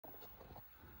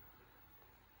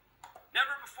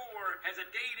Never before has a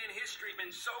date in history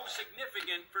been so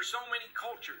significant for so many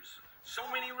cultures, so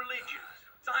many religions,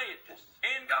 scientists,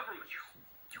 and governments.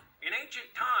 In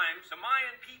ancient times, the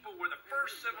Mayan people were the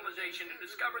first civilization to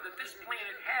discover that this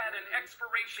planet had an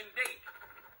expiration date.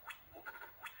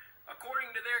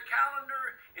 According to their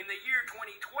calendar, in the year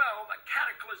 2012, a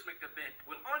cataclysmic event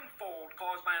will unfold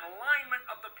caused by an alignment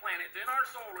of the planets in our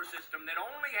solar system that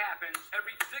only happens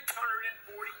every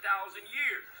 640,000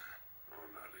 years. Oh,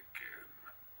 not again.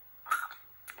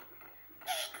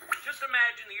 Just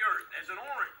imagine the Earth as an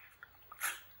orange.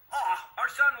 Our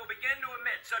sun will begin to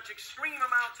emit such extreme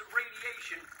amounts of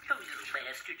radiation Those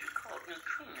bastards called me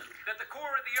king. that the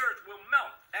core of the Earth will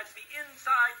melt. That's the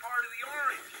inside part of the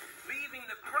orange, leaving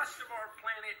the crust of our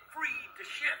planet free to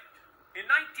shift. In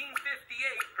 1958,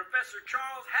 Professor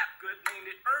Charles Hapgood named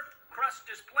it Earth crust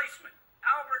displacement.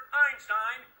 Albert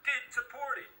Einstein did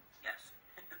support it. Yes.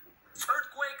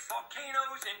 Earthquakes,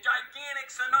 volcanoes, and gigantic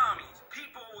tsunamis.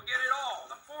 People will get it all.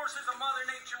 The forces of Mother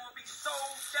Nature will be so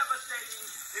devastating,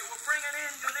 it will bring an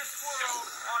end to this world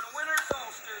on winter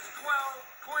solstice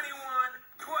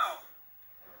 12/21/12.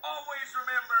 Always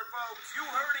remember, folks, you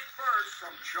heard it first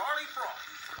from Charlie Frost,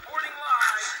 reporting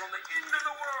live from the end of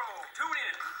the world. Tune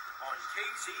in on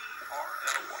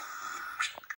KCRL1.